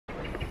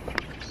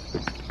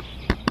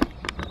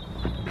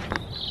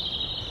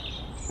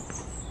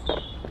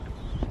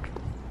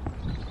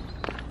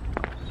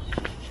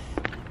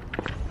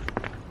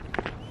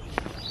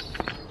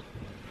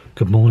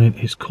morning.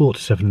 It's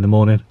 7:15 in the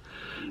morning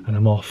and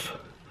I'm off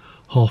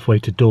halfway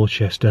to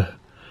Dorchester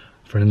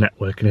for a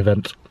networking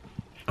event.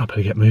 I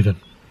better get moving.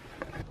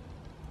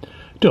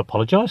 Do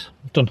apologise,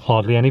 I've done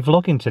hardly any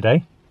vlogging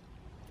today,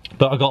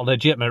 but I got a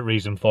legitimate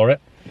reason for it.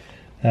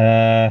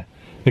 The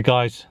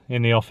guys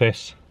in the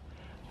office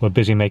were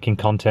busy making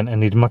content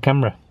and needed my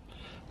camera.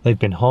 They've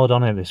been hard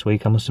on it this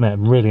week, I must admit.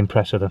 I'm really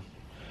impressed with them.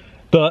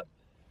 But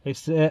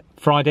it's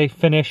Friday,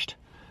 finished.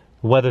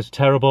 The weather's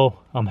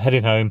terrible. I'm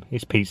heading home.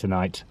 It's pizza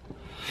night.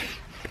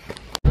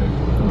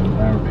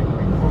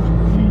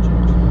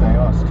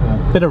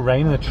 Bit of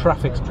rain and the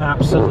traffic's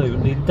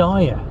absolutely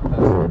dire.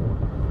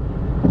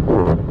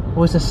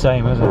 Always the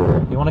same, isn't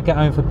it? You want to get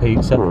home for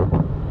pizza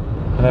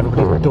and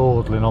everybody's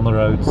dawdling on the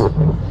roads.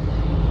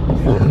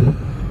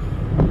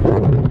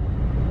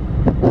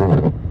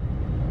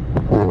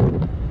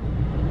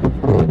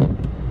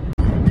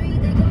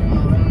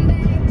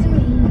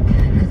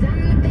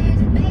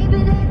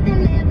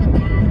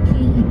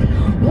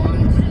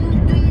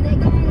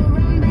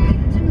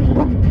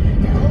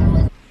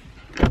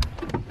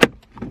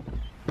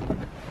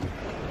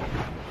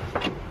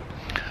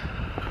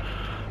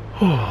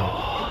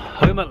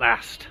 Home at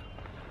last.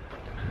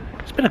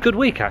 It's been a good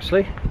week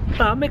actually.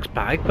 Mixed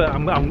bag, but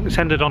it's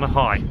ended on a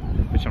high,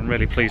 which I'm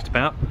really pleased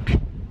about.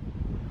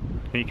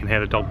 You can hear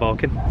the dog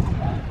barking.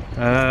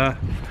 Bad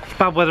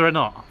weather or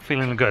not,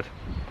 feeling good.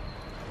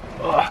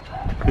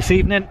 This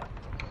evening,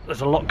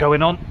 there's a lot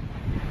going on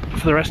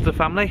for the rest of the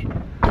family,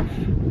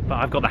 but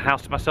I've got the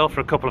house to myself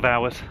for a couple of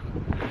hours.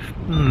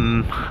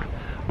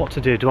 What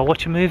to do? Do I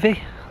watch a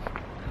movie?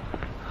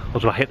 Or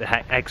do I hit the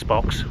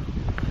Xbox?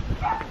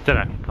 Don't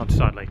know, I'll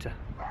decide later.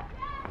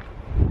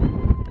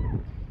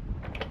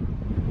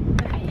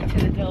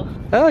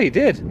 Oh, you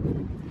did?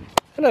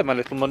 Hello, my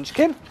little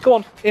munchkin. Go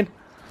on, in.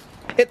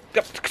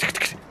 Go.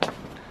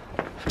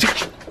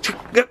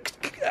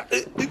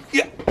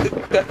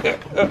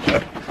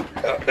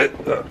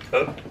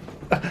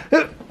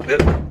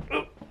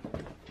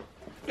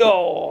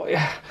 Oh,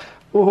 yeah.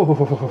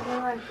 Oh.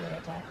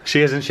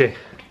 She isn't she?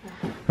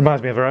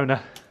 Reminds me of her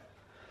owner.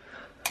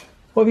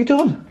 What have you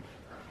done?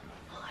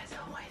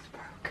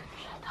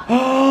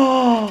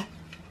 Oh,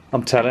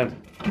 I'm telling.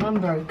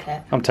 Mum broke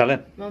it. I'm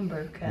telling. Mum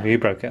broke it. You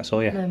broke it, I saw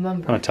you. No, Mum broke it.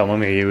 I'm gonna tell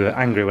Mummy you were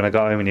angry when I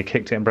got home and you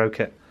kicked it and broke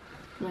it.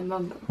 No,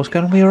 Mum broke it. What's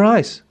going on with your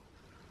eyes?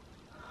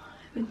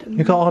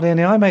 You got hardly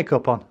any eye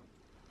makeup on.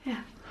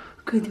 Yeah,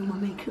 because my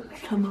makeup will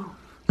come off.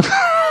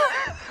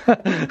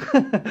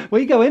 Where are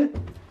you going?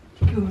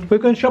 We're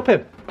going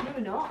shopping. No,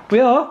 we're not. We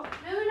are.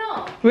 No, we're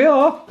not. We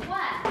are.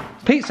 Where?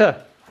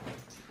 Pizza.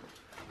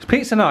 It's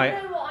pizza night.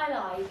 I know what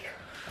I like.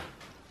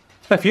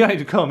 If you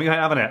ain't come, you ain't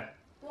having it.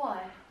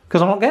 Why?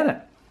 Because I'm not getting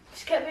it.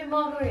 Just get me a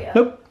margarita.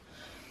 Nope.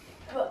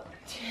 But...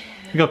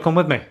 You got to come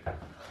with me.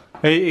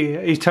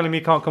 He's telling me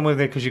you can't come with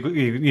me because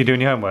you're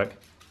doing your homework.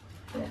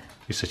 Yeah.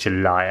 You're such a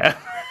liar.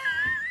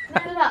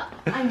 No, look,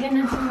 I'm going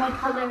to do my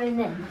colouring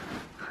in.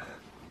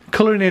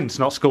 Colouring in's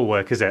not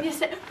schoolwork, is it?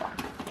 Yes,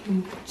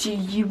 do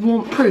you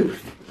want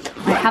proof?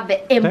 I have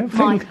it in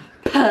my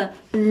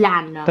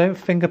planner. Don't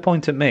finger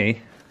point at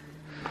me.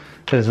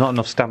 There's not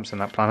enough stamps in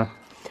that planner.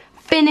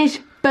 Finish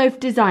both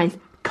designs.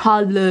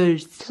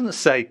 Colours. It doesn't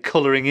say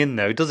colouring in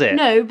though, does it?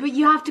 No, but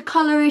you have to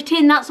colour it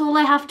in. That's all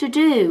I have to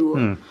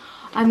do.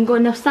 I haven't got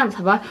enough stamps,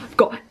 have I? I've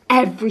got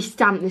every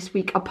stamp this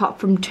week apart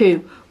from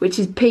 2, which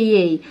is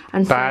PE.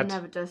 And Sam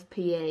never does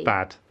PE.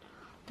 Bad.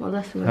 Well,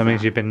 that's That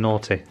means you've been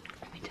naughty.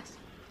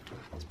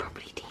 It's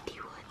probably DD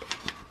Wood.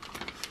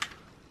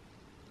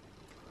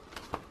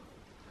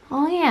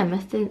 Oh yeah, I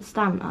didn't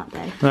stamp that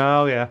day.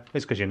 Oh yeah,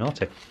 it's because you're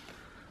naughty.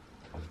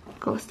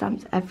 Got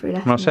stamps every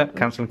lesson. That's it,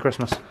 cancelling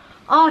Christmas.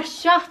 Oh,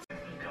 shut up.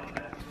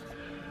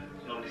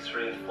 Normally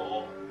 3 or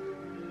 4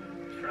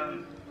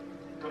 from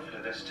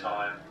roughly this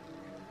time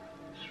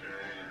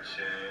through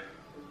to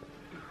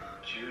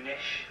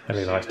June-ish.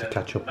 Ellie likes to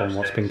catch up on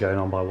what's been going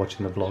on by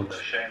watching the vlogs.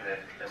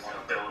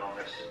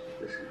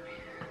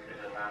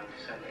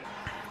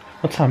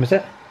 What time is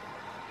it?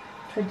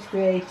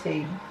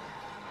 23:18.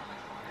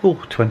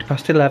 Oh, 20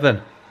 past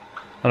 11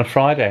 on a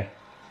Friday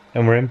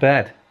and we're in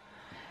bed.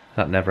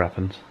 That never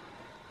happens.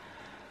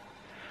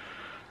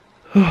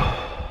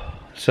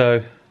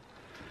 So,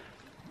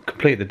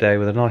 complete the day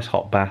with a nice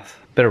hot bath,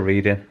 bit of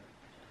reading,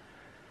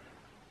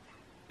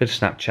 bit of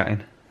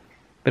Snapchatting,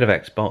 bit of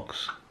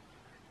Xbox,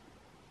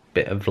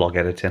 bit of vlog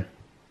editing.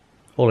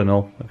 All in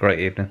all, a great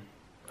evening.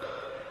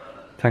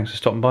 Thanks for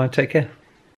stopping by and take care.